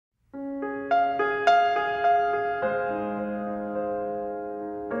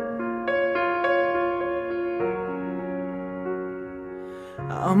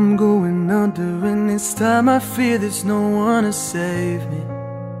I'm going under, and this time I fear there's no one to save me.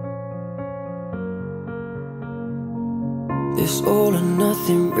 This all or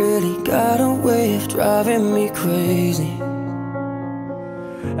nothing really got a way of driving me crazy.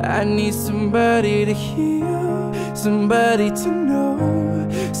 I need somebody to hear, somebody to know,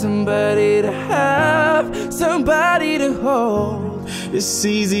 somebody to have, somebody to hold. It's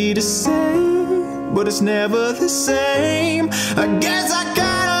easy to say, but it's never the same. I guess I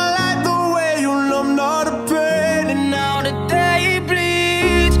kinda like the way you numb all the pain. And now the day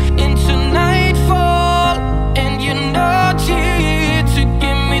bleeds into nightfall, and you're not here to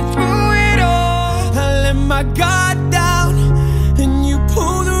get me through it all. I let my guard down, and you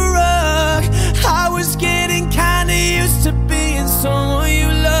pulled the rug. I was getting kinda used to being someone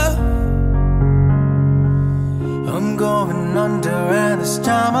you love. I'm going under, and this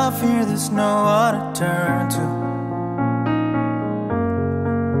time I fear there's no one to turn to.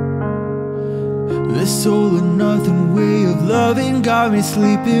 This all or nothing way of loving got me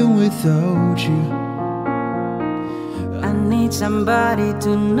sleeping without you. I need somebody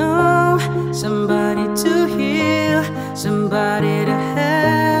to know, somebody to heal, somebody to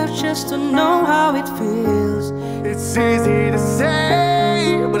have, just to know how it feels. It's easy to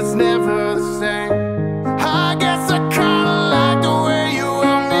say, but it's never the same. I guess I kinda like the way you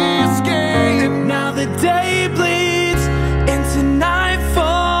help me escape. Now the day bleeds into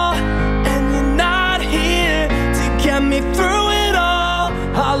nightfall, and you're not here to get me through it all.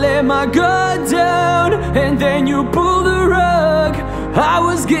 I let my guard down, and then you pulled the rug. I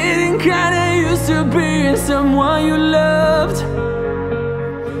was getting kinda used to being someone you loved.